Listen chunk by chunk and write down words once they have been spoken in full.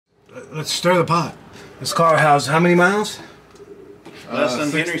let's stir the pot. This car has how many miles? Less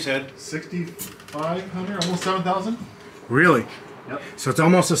than Henry said. 6,500, almost 7,000. Really? Yep. So it's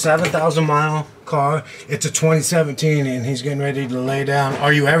almost a 7,000 mile car. It's a 2017 and he's getting ready to lay down.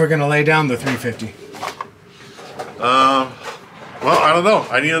 Are you ever going to lay down the 350? Well, I don't know.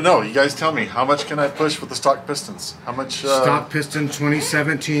 I need to know. You guys tell me. How much can I push with the stock pistons? How much? Stock piston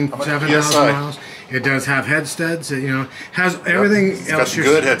 2017, 7,000 PSI? miles. It does have head studs. You know, has everything It's else. got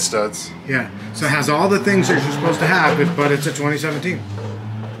good head studs. Yeah. So it has all the things that you're supposed to have, but it's a 2017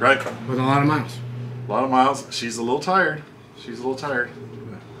 Right. with a lot of miles. A lot of miles. She's a little tired. She's a little tired.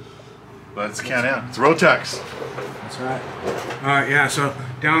 But it's Can-Am. It's Rotex. That's right. All right. Yeah. So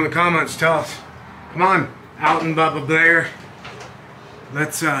down in the comments, tell us. Come on, out and Bubba Blair.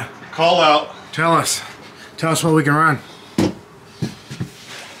 Let's Call out. tell us what we can run.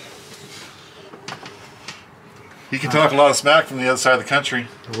 He can talk a lot of smack from the other side of the country.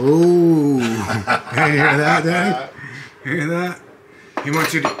 Ooh, hey, hear that, Dad? Hear that? He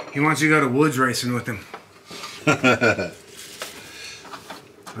wants you to go to woods racing with him.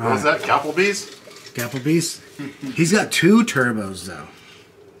 What was that? Applebee's? Applebee's. He's got 2 turbos though.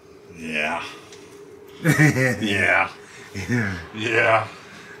 Yeah. Yeah. Yeah. Yeah.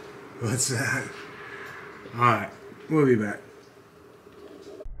 What's that? All right, we'll be back.